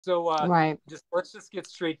So Right. just let's just get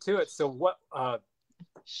straight to it. So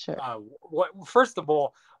Sure. what first of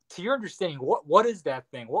all, to your understanding, what is that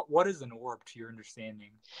thing? What is an orb to your understanding?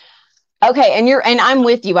 Okay, and I'm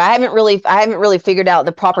with you. I haven't really figured out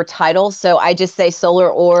the proper title, so I just say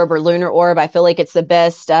solar orb or lunar orb. I feel like it's the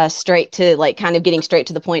best straight to like kind of getting straight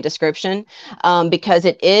to the point description, because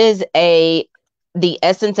it is the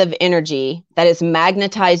essence of energy that is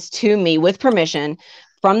magnetized to me with permission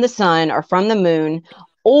from the sun or from the moon.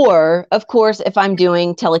 Or, of course, if I'm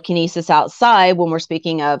doing telekinesis outside, when we're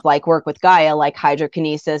speaking of like work with Gaia, like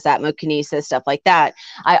hydrokinesis, atmokinesis, stuff like that,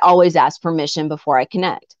 I always ask permission before I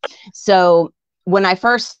connect. So when I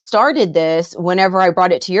first started this, whenever I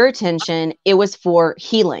brought it to your attention, it was for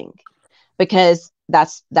healing, because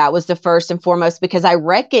that was the first and foremost, because I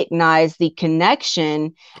recognize the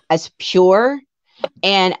connection as pure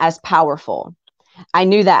and as powerful. I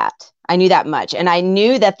knew that. I knew that much. And I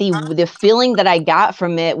knew that the feeling that I got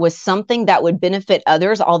from it was something that would benefit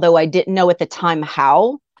others, although I didn't know at the time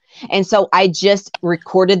how. And so I just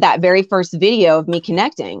recorded that very first video of me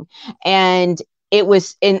connecting. And it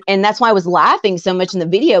was, and that's why I was laughing so much in the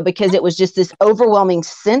video, because it was just this overwhelming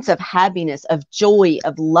sense of happiness, of joy,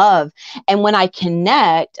 of love. And when I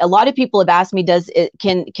connect, a lot of people have asked me,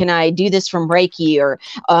 can I do this from Reiki, or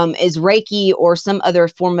is Reiki or some other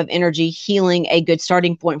form of energy healing a good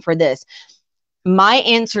starting point for this? My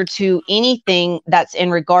answer to anything that's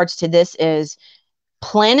in regards to this is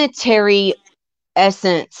planetary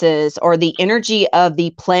essences, or the energy of the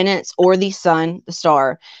planets or the sun, the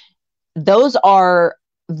star. Those are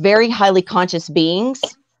very highly conscious beings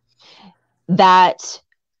that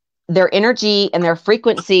their energy and their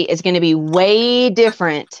frequency is going to be way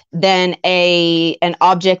different than an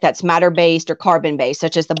object that's matter based or carbon based,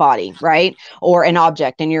 such as the body, right? Or an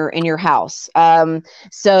object in your house.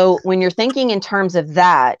 So when you're thinking in terms of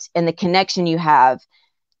that and the connection you have,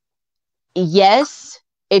 yes,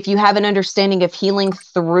 if you have an understanding of healing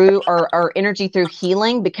through, or energy through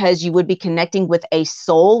healing, because you would be connecting with a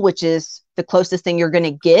soul, which is the closest thing you're going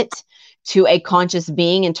to get to a conscious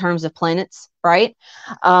being in terms of planets, right?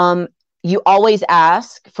 You always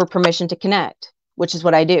ask for permission to connect, which is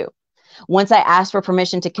what I do. Once I ask for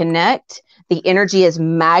permission to connect, the energy is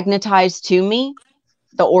magnetized to me.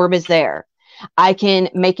 The orb is there. I can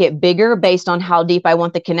make it bigger based on how deep I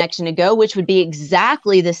want the connection to go, which would be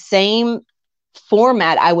exactly the same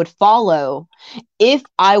format I would follow if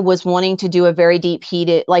I was wanting to do a very deep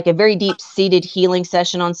seated healing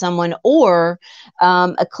session on someone, or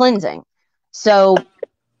a cleansing. So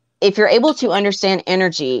if you're able to understand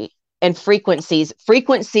energy and frequencies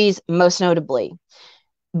most notably,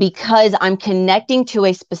 because I'm connecting to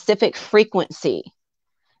a specific frequency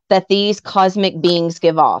that these cosmic beings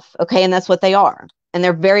give off. Okay. And that's what they are. And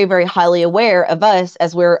they're very, very highly aware of us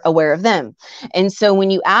as we're aware of them. And so when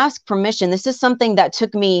you ask permission, this is something that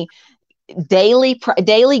took me daily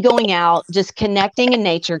going out, just connecting in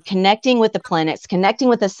nature, connecting with the planets, connecting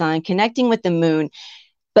with the sun, connecting with the moon.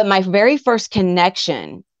 But my very first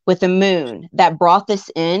connection with the moon that brought this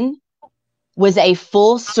in was a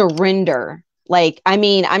full surrender. Like, I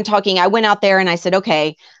mean, I'm talking, I went out there and I said,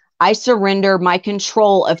 okay, I surrender my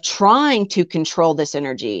control of trying to control this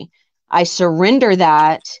energy. I surrender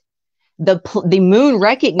that. The moon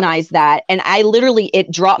recognized that, and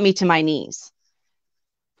it dropped me to my knees.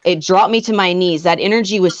 It dropped me to my knees. That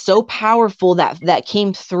energy was so powerful that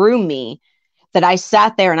came through me, that I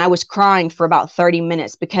sat there and I was crying for about 30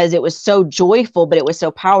 minutes, because it was so joyful, but it was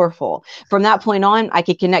so powerful. From that point on, I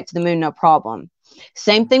could connect to the moon, no problem.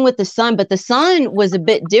 Same thing with the sun, but the sun was a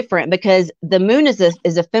bit different, because the moon is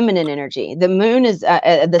a feminine energy.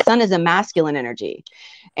 The sun is a masculine energy.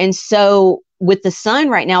 And so with the sun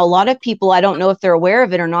right now, a lot of people, I don't know if they're aware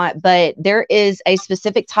of it or not, but there is a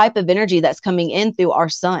specific type of energy that's coming in through our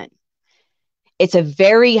sun. It's a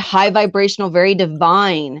very high vibrational, very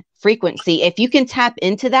divine frequency. If you can tap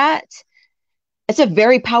into that, it's a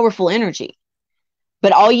very powerful energy.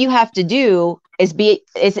 But all you have to do is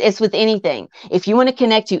it's with anything. If you want to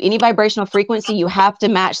connect to any vibrational frequency, you have to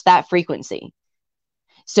match that frequency.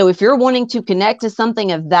 So if you're wanting to connect to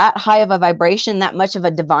something of that high of a vibration, that much of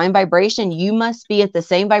a divine vibration, you must be at the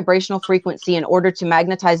same vibrational frequency in order to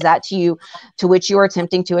magnetize that to you, to which you are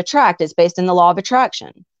attempting to attract. It's based in the law of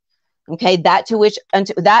attraction. Okay, unto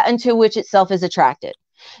which itself is attracted.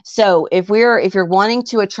 So if you're wanting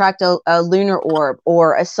to attract a lunar orb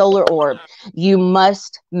or a solar orb, you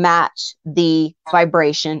must match the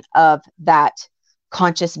vibration of that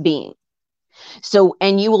conscious being. So,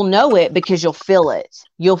 and you will know it because you'll feel it.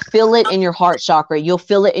 You'll feel it in your heart chakra. You'll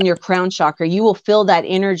feel it in your crown chakra. You will feel that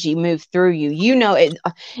energy move through you. You know it.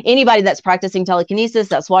 Anybody that's practicing telekinesis,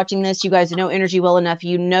 that's watching this, you guys know energy well enough.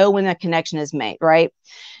 You know when that connection is made, right?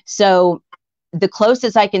 So the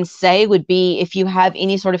closest I can say would be if you have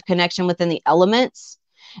any sort of connection within the elements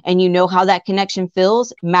and you know how that connection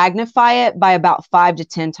feels, magnify it by about 5 to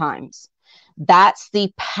 10 times. That's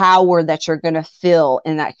the power that you're going to feel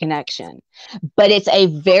in that connection. But it's a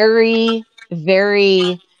very,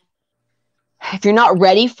 very, if you're not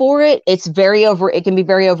ready for it, it can be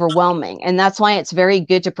very overwhelming. And that's why it's very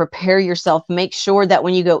good to prepare yourself. Make sure that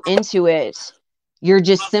when you go into it, you're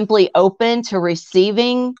just simply open to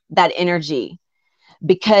receiving that energy,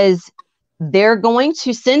 because they're going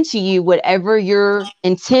to send to you whatever your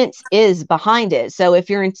intent is behind it. So if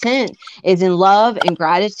your intent is in love and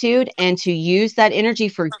gratitude and to use that energy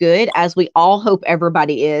for good, as we all hope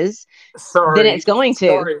everybody is, then it's going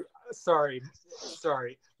to. Sorry.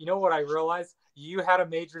 You know what I realized? You had a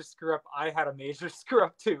major screw up. I had a major screw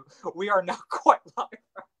up too. We are not quite live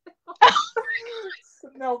right now.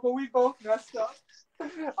 No, but we both messed up.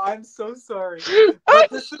 I'm so sorry. But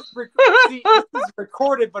this is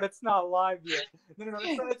recorded, but it's not live yet. No,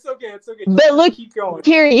 it's okay. It's okay. But look, keep going.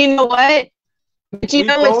 Here, you know what? But you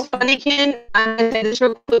know what's funny, Ken? I'm gonna say this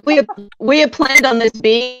real quick. We have planned on this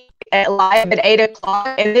being live at 8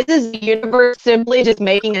 o'clock, and this is the universe simply just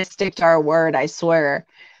making us stick to our word. I swear.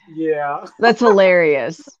 Yeah. That's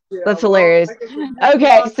hilarious. Yeah, that's hilarious.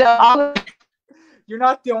 Okay, so you're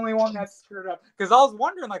not the only one that's screwed up, because I was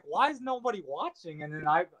wondering, like, why is nobody watching? And then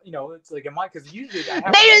it's like, am I? Because usually I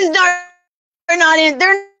have.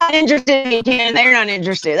 They're not interested in me, Ken. They're not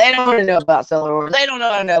interested. They don't want to know about solar orbs. They don't know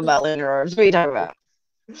how to know about linear orbs. What are you talking about?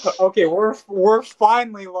 Okay, we're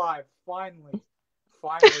finally live. Finally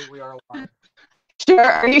we are live. Sure?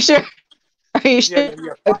 Are you sure? Are you sure?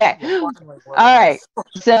 Yeah. Okay. All right.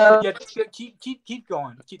 So yeah, keep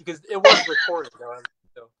going, because it was recorded though.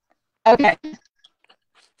 So. Okay.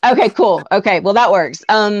 Okay, cool. Okay, well that works.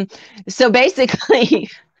 So basically,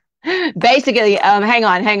 hang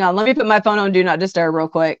on. Let me put my phone on do not disturb real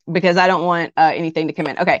quick, because I don't want anything to come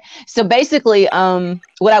in. Okay, so basically,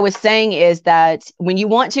 what I was saying is that when you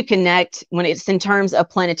want to connect, when it's in terms of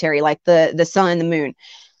planetary, like the sun, the moon,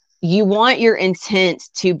 you want your intent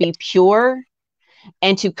to be pure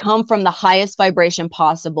and to come from the highest vibration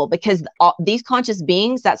possible, because these conscious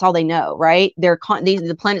beings, that's all they know, right?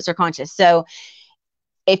 The planets are conscious. So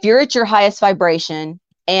if you're at your highest vibration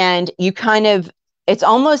and you it's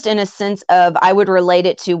almost in a sense of, I would relate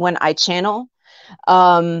it to when I channel,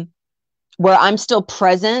 where I'm still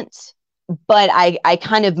present, but I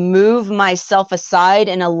kind of move myself aside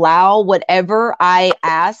and allow whatever I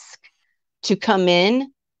ask to come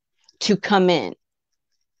in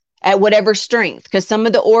at whatever strength, because some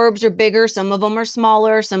of the orbs are bigger, some of them are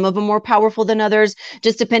smaller, some of them more powerful than others,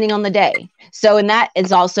 just depending on the day. So, and that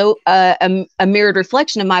is also a mirrored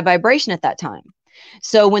reflection of my vibration at that time.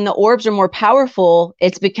 So when the orbs are more powerful,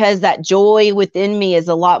 it's because that joy within me is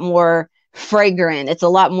a lot more fragrant. It's a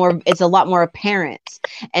lot more apparent,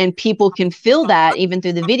 and people can feel that even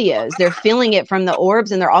through the videos. They're feeling it from the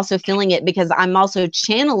orbs, and they're also feeling it because I'm also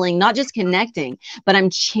channeling, not just connecting, but I'm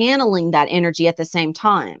channeling that energy at the same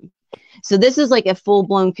time. So this is like a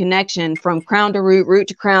full-blown connection from crown to root, root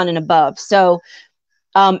to crown, and above. So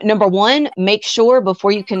number one, make sure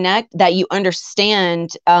before you connect that you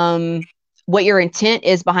understand what your intent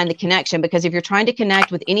is behind the connection, because if you're trying to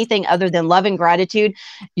connect with anything other than love and gratitude,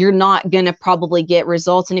 you're not going to probably get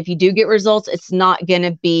results. And if you do get results, it's not going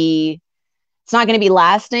to be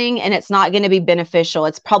lasting, and it's not going to be beneficial.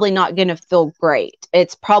 It's probably not going to feel great.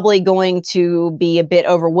 It's probably going to be a bit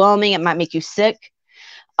overwhelming. It might make you sick.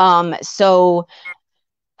 So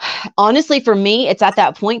honestly, for me, it's at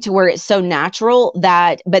that point to where it's so natural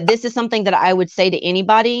but this is something that I would say to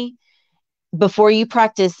anybody: before you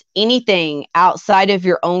practice anything outside of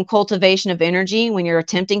your own cultivation of energy, when you're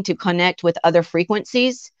attempting to connect with other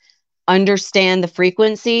frequencies, understand the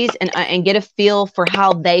frequencies and get a feel for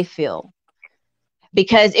how they feel.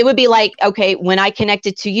 Because it would be like, okay, when I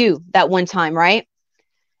connected to you that one time, right?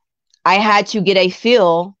 I had to get a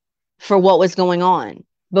feel for what was going on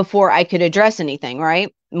before I could address anything,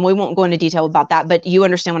 right? And we won't go into detail about that, but you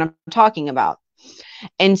understand what I'm talking about.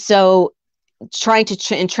 And so trying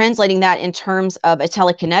to and translating that in terms of a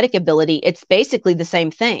telekinetic ability, it's basically the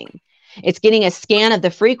same thing. It's getting a scan of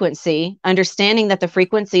the frequency, understanding that the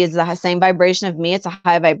frequency is the same vibration of me. It's a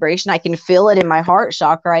high vibration. I can feel it in my heart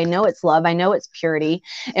chakra. I know it's love. I know it's purity.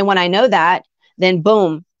 And when I know that, then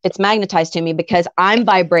boom, it's magnetized to me, because I'm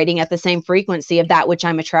vibrating at the same frequency of that which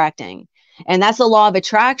I'm attracting. And that's the law of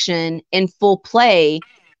attraction in full play,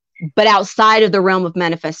 but outside of the realm of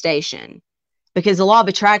manifestation, because the law of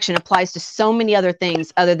attraction applies to so many other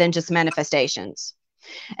things other than just manifestations.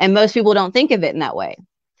 And most people don't think of it in that way.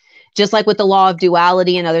 Just like with the law of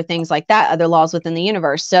duality and other things like that, other laws within the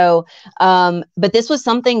universe. So, but this was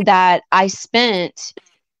something that I spent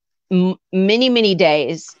many, many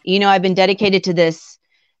days. You know, I've been dedicated to this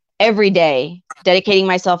every day, dedicating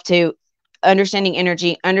myself to understanding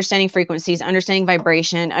energy, understanding frequencies, understanding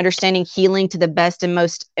vibration, understanding healing to the best and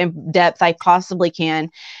most in depth I possibly can.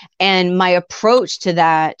 And my approach to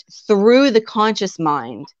that through the conscious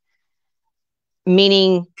mind,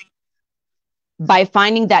 meaning by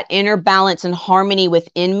finding that inner balance and harmony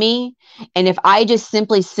within me. And if I just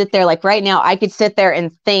simply sit there, like right now, I could sit there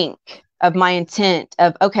and think of my intent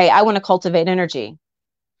of, okay, I want to cultivate energy.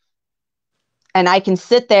 And I can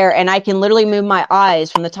sit there and I can literally move my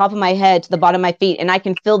eyes from the top of my head to the bottom of my feet, and I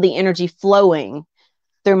can feel the energy flowing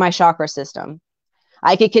through my chakra system.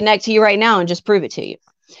 I could connect to you right now and just prove it to you.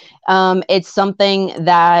 It's something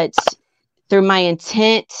that through my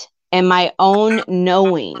intent and my own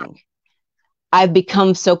knowing, I've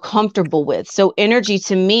become so comfortable with. So energy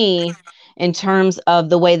to me, in terms of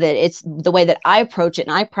the way that I approach it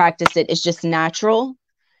and I practice it, is just natural.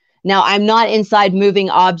 Now, I'm not inside moving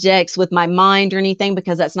objects with my mind or anything,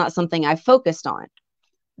 because that's not something I've focused on.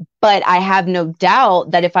 But I have no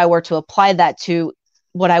doubt that if I were to apply that to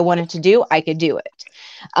what I wanted to do, I could do it.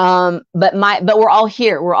 But we're all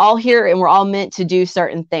here. We're all here, and we're all meant to do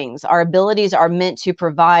certain things. Our abilities are meant to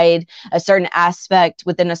provide a certain aspect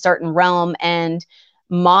within a certain realm. And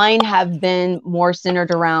mine have been more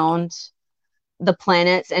centered around the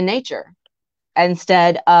planets and nature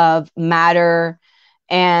instead of matter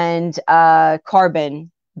and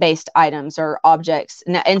carbon based items or objects.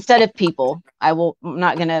 Now, instead of people, I'm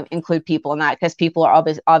not going to include people in that, because people are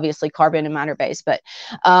obviously carbon and matter based, but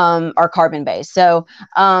are carbon based. So,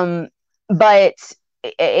 but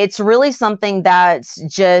it's really something that's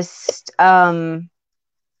just, if I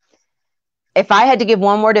had to give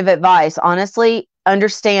one word of advice, honestly,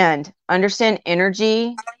 understand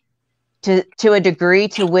energy to a degree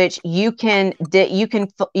to which you can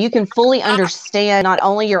fully understand not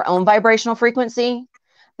only your own vibrational frequency,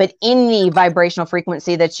 but any vibrational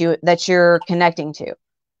frequency that you're connecting to.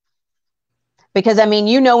 Because I mean,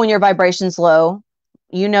 you know, when your vibration's low,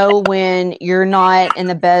 you know, when you're not in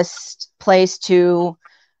the best place to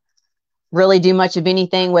really do much of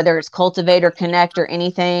anything, whether it's cultivate or connect or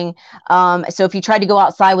anything. So if you try to go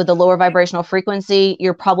outside with a lower vibrational frequency,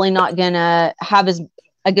 you're probably not gonna have as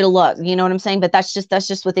a good luck. You know what I'm saying? But that's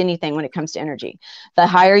just with anything when it comes to energy. The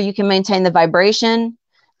higher you can maintain the vibration,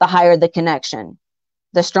 the higher the connection,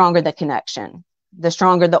 the stronger the connection, the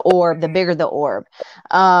stronger the orb, the bigger the orb.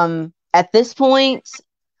 At this point,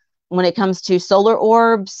 when it comes to solar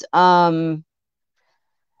orbs,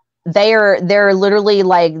 they're literally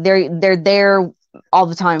like they're there all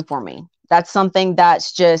the time for me. That's something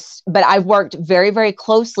that's just, but I've worked very, very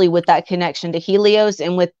closely with that connection to Helios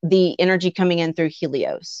and with the energy coming in through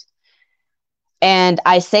Helios. And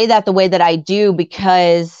I say that the way that I do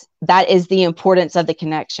because that is the importance of the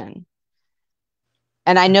connection.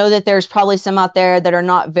 And I know that there's probably some out there that are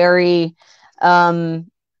not very, might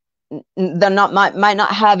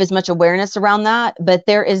not have as much awareness around that, but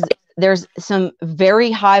there's some very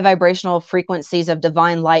high vibrational frequencies of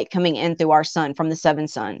divine light coming in through our sun from the 7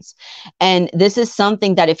 suns. And this is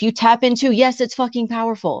something that if you tap into, yes, it's fucking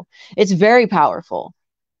powerful. It's very powerful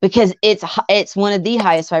because it's one of the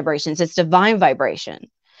highest vibrations. It's divine vibration,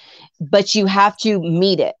 but you have to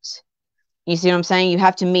meet it. You see what I'm saying? You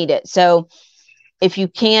have to meet it. So if you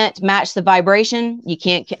can't match the vibration,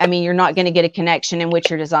 you're not going to get a connection in which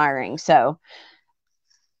you're desiring. So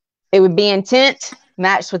it would be intent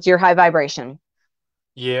matched with your high vibration.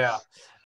 Yeah.